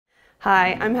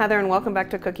Hi, I'm Heather and welcome back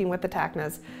to Cooking with the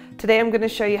Tachnas. Today I'm going to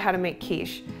show you how to make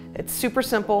quiche. It's super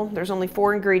simple, there's only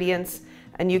 4 ingredients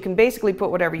and you can basically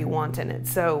put whatever you want in it.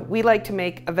 So we like to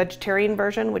make a vegetarian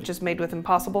version which is made with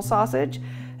impossible sausage,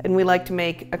 and we like to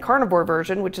make a carnivore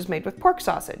version which is made with pork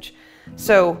sausage.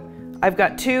 So I've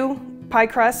got 2 pie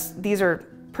crusts. These are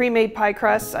pre-made pie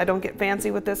crusts. I don't get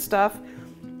fancy with this stuff.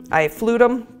 I fluted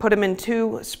them, put them in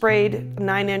 2 sprayed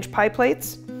 9-inch pie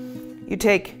plates. You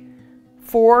take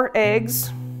 4 eggs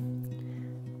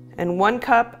and 1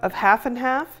 cup of half and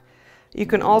half. You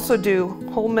can also do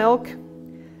whole milk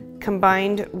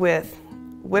combined with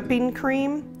whipping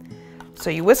cream. So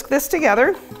you whisk this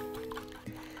together,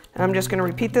 and I'm just going to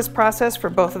repeat this process for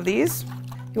both of these.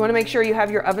 You want to make sure you have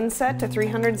your oven set to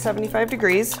 375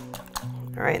 degrees.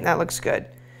 All right, that looks good.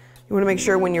 You want to make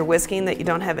sure when you're whisking that you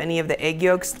don't have any of the egg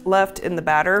yolks left in the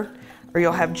batter, or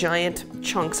you'll have giant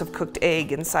chunks of cooked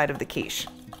egg inside of the quiche.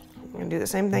 I'm going to do the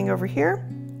same thing over here.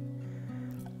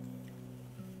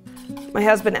 My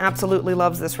husband absolutely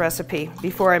loves this recipe.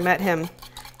 Before I met him,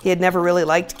 he had never really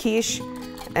liked quiche,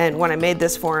 and when I made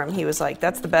this for him, he was like,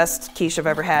 that's the best quiche I've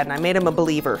ever had, and I made him a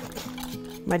believer.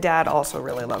 My dad also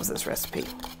really loves this recipe.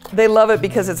 They love it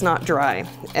because it's not dry,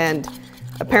 and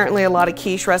apparently a lot of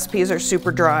quiche recipes are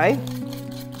super dry.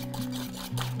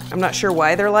 I'm not sure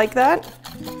why they're like that.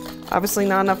 Obviously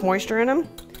not enough moisture in them.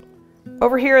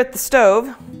 Over here at the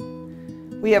stove,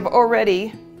 we have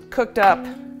already cooked up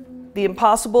the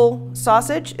impossible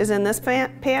sausage is in this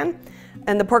pan,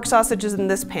 and the pork sausage is in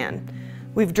this pan.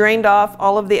 We've drained off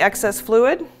all of the excess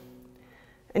fluid,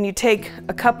 and you take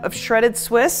a cup of shredded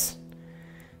Swiss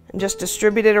and just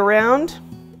distribute it around.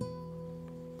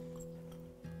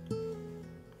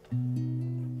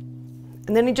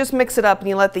 And then you just mix it up and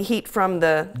you let the heat from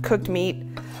the cooked meat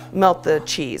melt the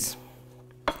cheese.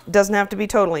 It doesn't have to be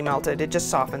totally melted, it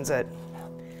just softens it.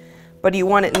 But you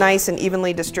want it nice and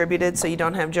evenly distributed so you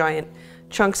don't have giant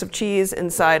chunks of cheese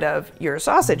inside of your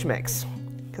sausage mix,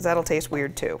 because that'll taste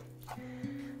weird too.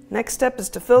 Next step is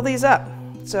to fill these up.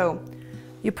 So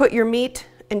you put your meat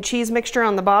and cheese mixture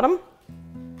on the bottom.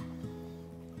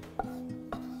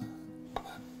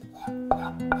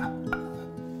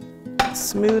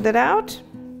 Smooth it out.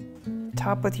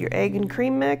 Top with your egg and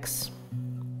cream mix.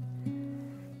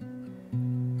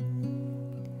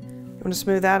 You want to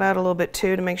smooth that out a little bit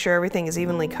too to make sure everything is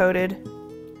evenly coated.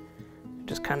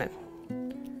 Just kind of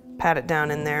pat it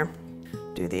down in there.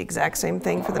 Do the exact same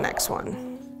thing for the next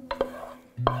one.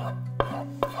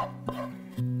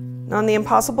 On the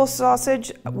impossible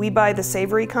sausage, we buy the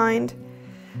savory kind.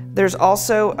 There's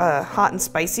also a hot and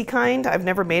spicy kind. I've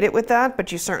never made it with that,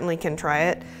 but you certainly can try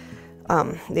it.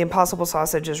 The impossible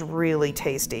sausage is really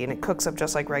tasty and it cooks up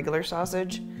just like regular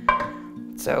sausage.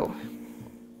 So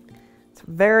it's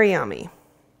very yummy.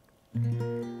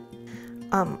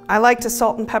 I like to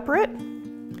salt and pepper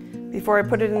it before I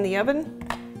put it in the oven.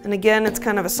 And again, it's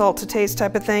kind of a salt to taste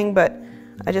type of thing, but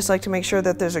I just like to make sure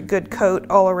that there's a good coat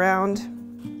all around.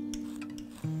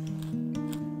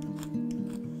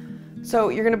 So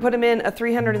you're going to put them in a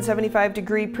 375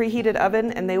 degree preheated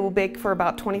oven and they will bake for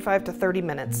about 25 to 30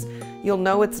 minutes. You'll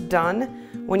know it's done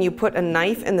when you put a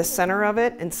knife in the center of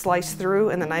it and slice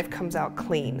through and the knife comes out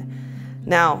clean.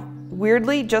 Now,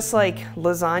 weirdly, just like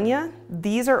lasagna,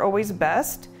 these are always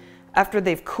best after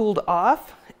they've cooled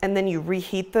off and then you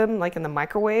reheat them like in the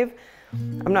microwave.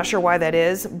 I'm not sure why that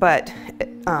is, but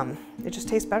it just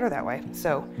tastes better that way.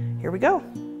 So here we go.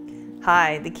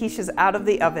 Hi, the quiche is out of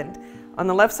the oven. On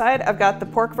the left side, I've got the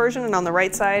pork version, and on the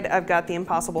right side, I've got the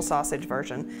impossible sausage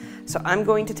version. So I'm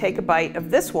going to take a bite of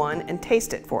this one and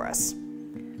taste it for us.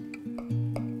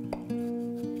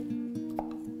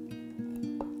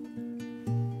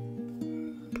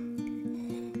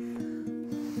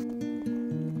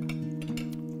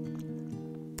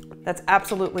 That's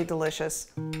absolutely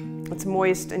delicious. It's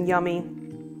moist and yummy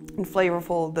and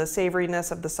flavorful. The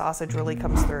savoriness of the sausage really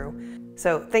comes through.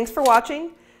 So thanks for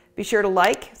watching. Be sure to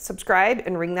like, subscribe,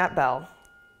 and ring that bell.